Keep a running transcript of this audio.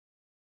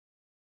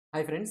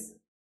Hi friends,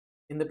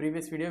 in the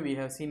previous video we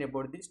have seen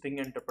about the string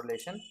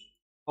interpolation,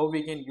 how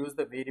we can use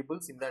the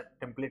variables in the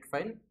template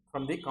file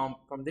from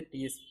the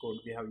TS code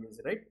we have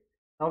used, right?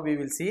 Now we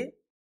will see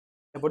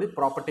about the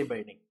property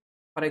binding.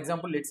 For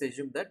example, let's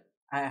assume that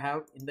I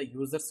have in the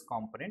users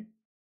component,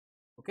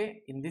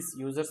 okay, in this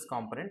users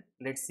component,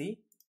 let's see,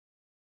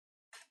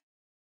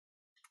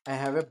 I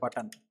have a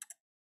button,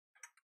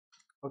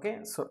 okay,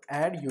 so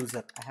add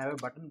user, I have a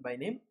button by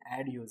name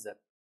add user.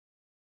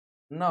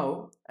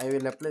 Now I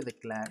will apply the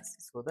class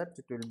so that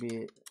it will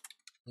be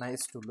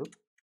nice to look.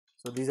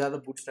 So these are the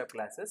bootstrap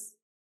classes.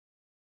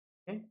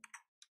 Okay,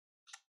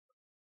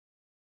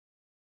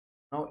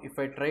 now if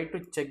I try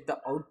to check the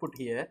output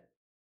here,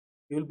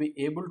 you will be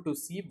able to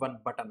see one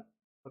button,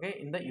 okay,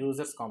 in the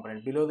users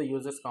component. Below the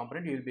users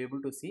component you will be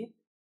able to see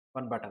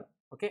one button,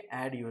 okay,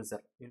 add user.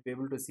 You will be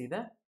able to see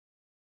the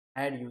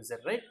add user,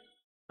 right?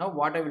 Now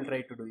what I will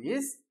try to do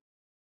is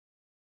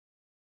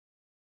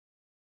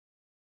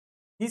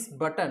this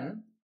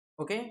button,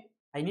 okay,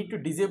 I need to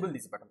disable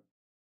this button,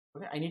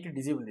 okay, I need to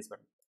disable this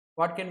button.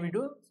 What can we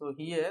do? So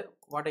here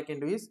what I can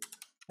do is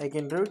I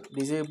can do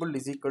disabled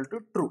is equal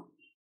to true.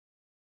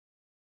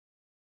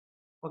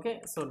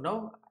 Okay, so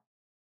now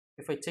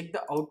if I check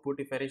the output,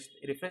 if I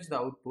refresh the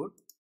output,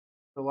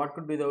 so what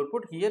could be the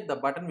output? Here the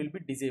button will be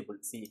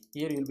disabled. See,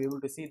 here you will be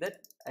able to see that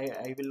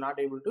I will not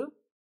able to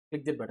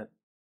click the button.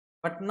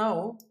 But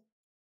now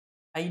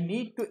I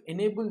need to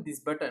enable this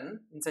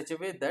button in such a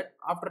way that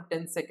after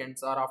 10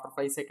 seconds or after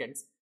 5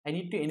 seconds, I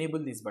need to enable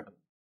this button.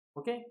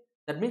 Okay,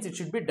 that means it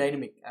should be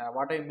dynamic.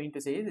 What I mean to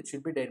say is it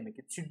should be dynamic.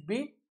 It should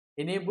be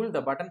enabled,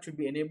 the button should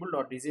be enabled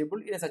or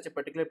disabled in such a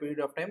particular period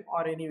of time,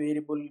 or any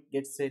variable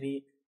gets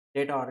any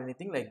data or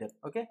anything like that.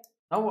 Okay,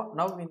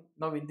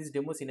 now in this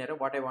demo scenario,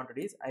 what I wanted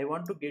is I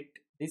want to get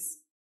this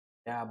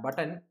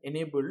button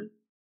enabled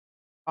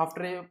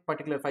after a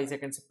particular 5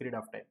 seconds period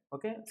of time.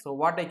 Okay, so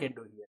what I can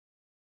do here,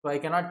 so I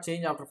cannot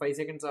change after 5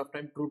 seconds of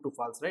time true to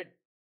false, right?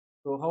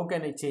 So how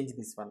can I change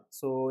this one?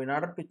 So in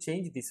order to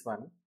change this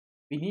one,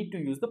 we need to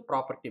use the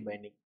property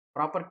binding.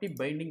 Property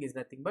binding is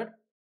nothing but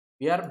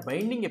we are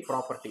binding a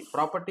property.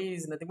 Property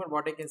is nothing but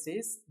what I can say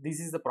is this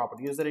is the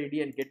property, user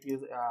ID and get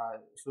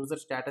user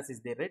status is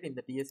there, right, in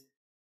the TS.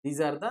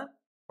 These are the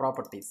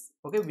properties.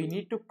 Okay, we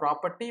need to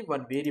property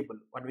one variable.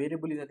 One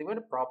variable is nothing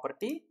but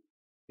property.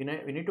 We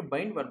need to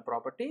bind one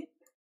property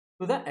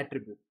to the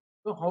attribute.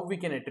 So how we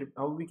can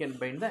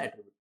bind the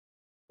attribute?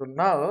 So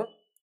now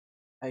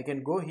I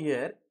can go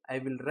here, I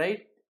will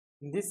write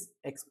in this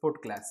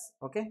export class.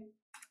 Okay,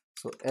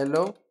 so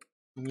allow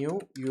new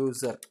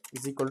user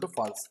is equal to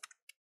false.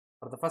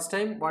 For the first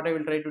time what I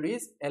will try to do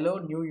is allow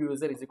new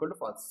user is equal to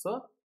false.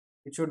 So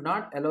it should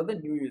not allow the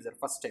new user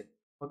first time.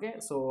 Okay,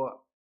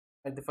 so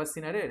at the first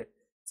scenario,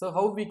 so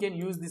how we can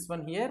use this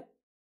one here?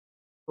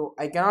 So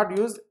I cannot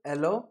use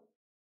allow,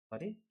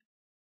 sorry,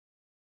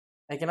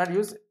 I cannot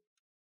use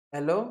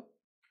allow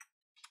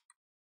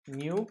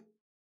new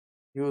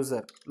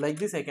user like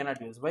this. I cannot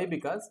use. Why?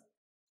 Because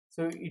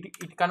so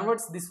it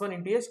converts this one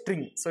into a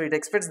string. So it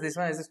expects this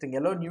one as a string.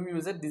 Allow new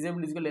user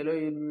disabled is equal allow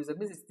new user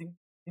means it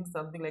thinks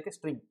something like a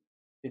string.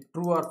 It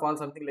true or false,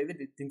 something like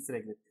that. It thinks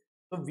like that.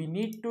 So we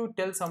need to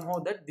tell somehow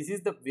that this is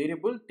the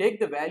variable.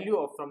 Take the value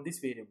of from this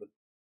variable.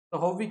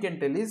 So how we can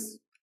tell is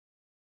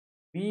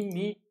we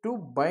need to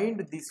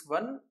bind this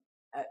one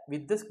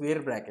with the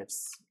square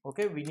brackets.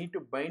 Okay, we need to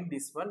bind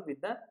this one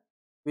with the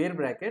square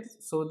brackets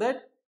so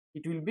that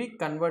it will be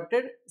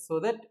converted, so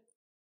that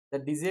the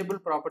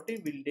disabled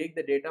property will take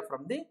the data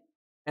from the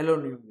allow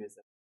new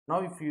user.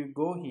 Now if you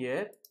go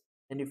here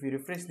and if you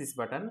refresh this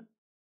button,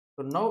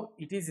 so now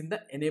it is in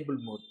the enable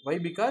mode. Why?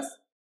 Because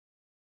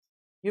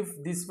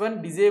if this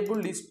one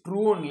disabled is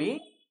true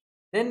only,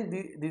 then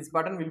this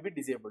button will be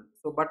disabled.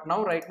 So but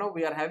now right now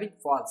we are having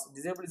false.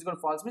 Disabled is equal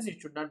to false means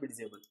it should not be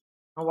disabled.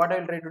 Now what I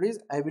will try to do is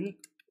I will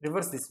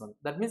reverse this one.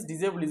 That means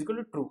disabled is equal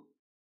to true.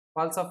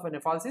 False of when a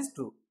false is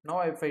true. Now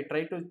if I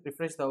try to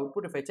refresh the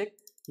output, if I check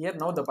here,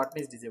 now the button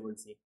is disabled.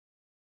 See,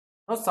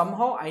 now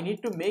somehow I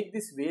need to make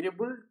this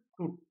variable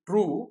to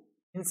true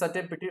in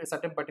certain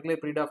particular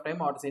period of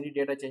time, or any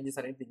data changes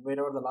or anything,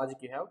 wherever the logic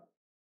you have.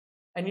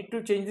 I need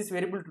to change this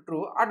variable to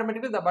true.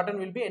 Automatically the button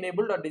will be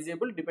enabled or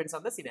disabled, depends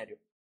on the scenario.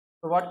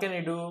 So what can I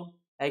do?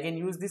 I can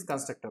use this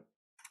constructor.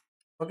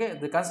 Okay,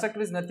 the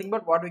constructor is nothing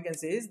but what we can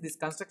say is this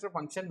constructor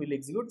function will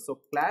execute. So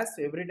class,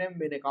 every time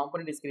when a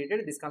component is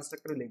created, this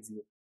constructor will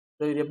execute.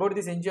 So about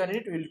this ng on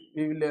it,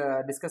 we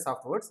will discuss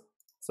afterwards.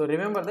 So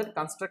remember that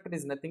constructor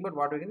is nothing but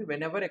what we can say,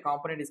 whenever a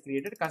component is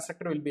created,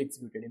 constructor will be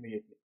executed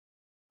immediately.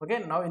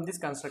 Okay, now in this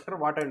constructor,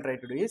 what I will try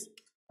to do is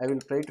I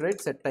will try to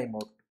write set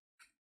timeout.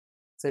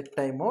 Set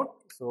timeout.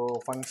 So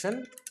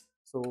function.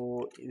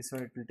 So this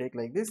one it will take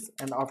like this,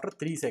 and after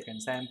 3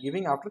 seconds, I am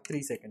giving after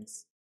 3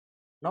 seconds.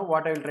 Now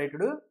what I will try to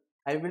do,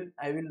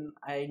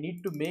 I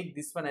need to make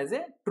this one as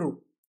a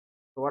true.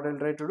 So what I will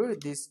try to do is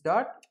this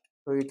dot,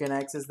 so you can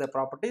access the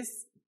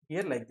properties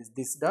here like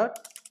this dot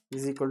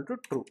is equal to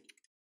true.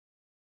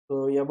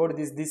 So about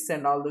this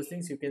and all those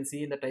things you can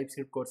see in the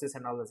TypeScript courses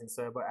and all those things.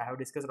 So I have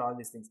discussed all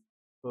these things.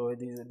 So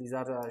these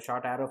are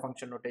short arrow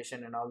function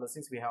notation and all those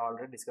things we have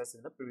already discussed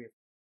in the previous.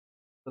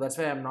 So that's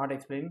why I am not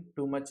explaining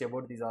too much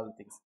about these all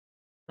things.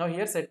 Now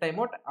here set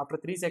timeout, after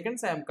 3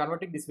 seconds I am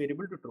converting this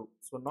variable to true.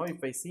 So now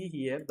if I see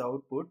here the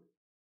output,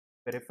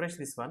 if I refresh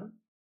this one,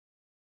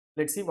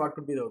 let's see what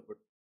could be the output.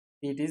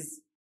 It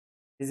is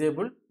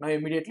disabled. Now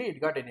immediately it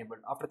got enabled.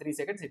 After 3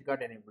 seconds it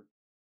got enabled.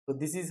 So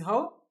this is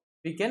how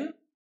we can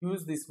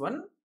use this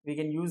one. We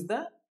can use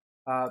the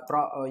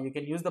you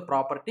can use the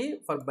property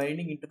for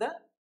binding into the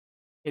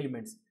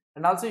elements,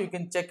 and also you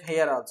can check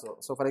here also.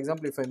 So for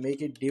example, if I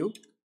make it div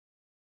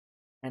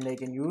and I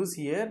can use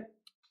here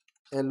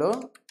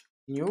hello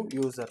new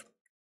user,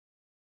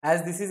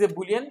 as this is a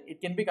boolean,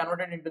 it can be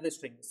converted into the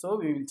string. So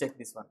we will check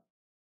this one.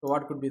 So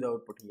what could be the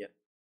output here?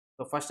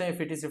 So first time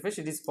if it is refreshed,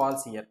 it is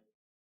false here.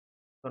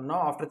 So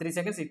now after 3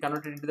 seconds it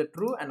converted into the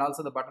true, and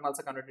also the button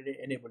also converted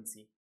enabled.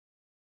 See,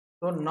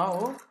 so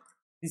now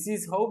this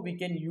is how we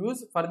can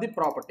use for the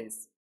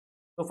properties.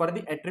 So for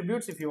the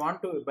attributes, if you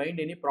want to bind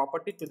any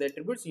property to the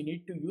attributes, you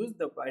need to use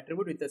the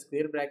attribute with a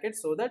square bracket,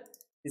 so that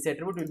this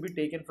attribute will be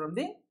taken from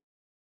the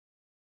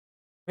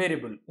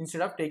variable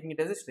instead of taking it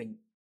as a string.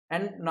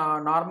 And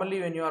normally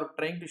when you are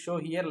trying to show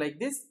here like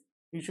this,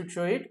 you should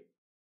show it,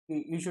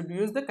 you should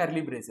use the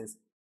curly braces,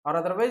 or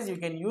otherwise you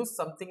can use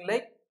something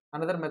like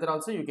another method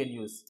also you can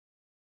use.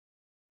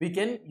 We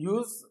can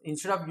use,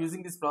 instead of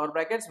using these flower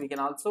brackets, we can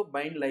also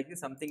bind like this,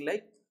 something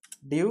like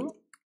div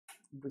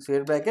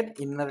square bracket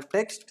inner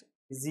text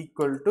is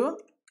equal to,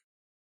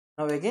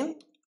 now again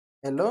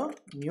hello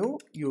new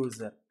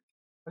user.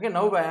 Okay,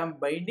 now I am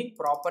binding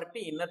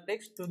property inner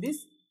text to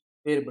this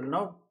variable.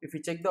 Now if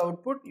you check the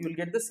output, you will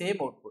get the same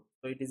output.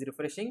 So it is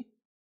refreshing,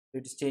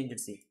 it is changed.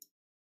 See,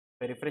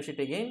 if I refresh it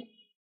again,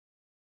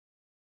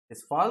 it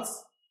is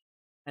false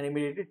and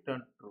immediately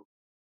turned true.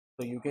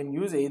 So you can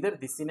use either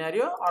this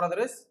scenario or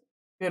otherwise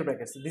square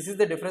brackets. This is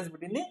the difference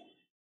between the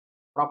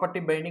property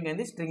binding and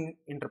the string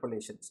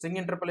interpolation. String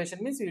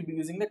interpolation means you will be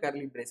using the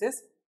curly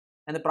braces,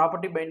 and the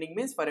property binding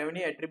means for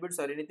any attributes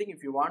or anything,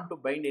 if you want to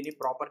bind any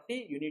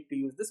property, you need to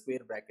use the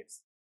square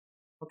brackets.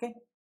 Okay,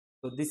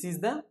 so this is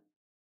the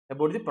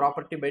about the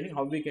property binding,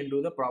 how we can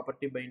do the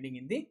property binding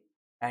in the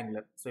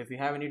Angular. So if you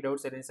have any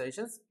doubts or any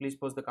suggestions, please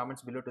post the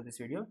comments below to this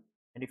video,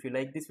 and if you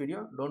like this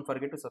video, don't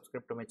forget to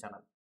subscribe to my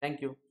channel.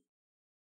 Thank you.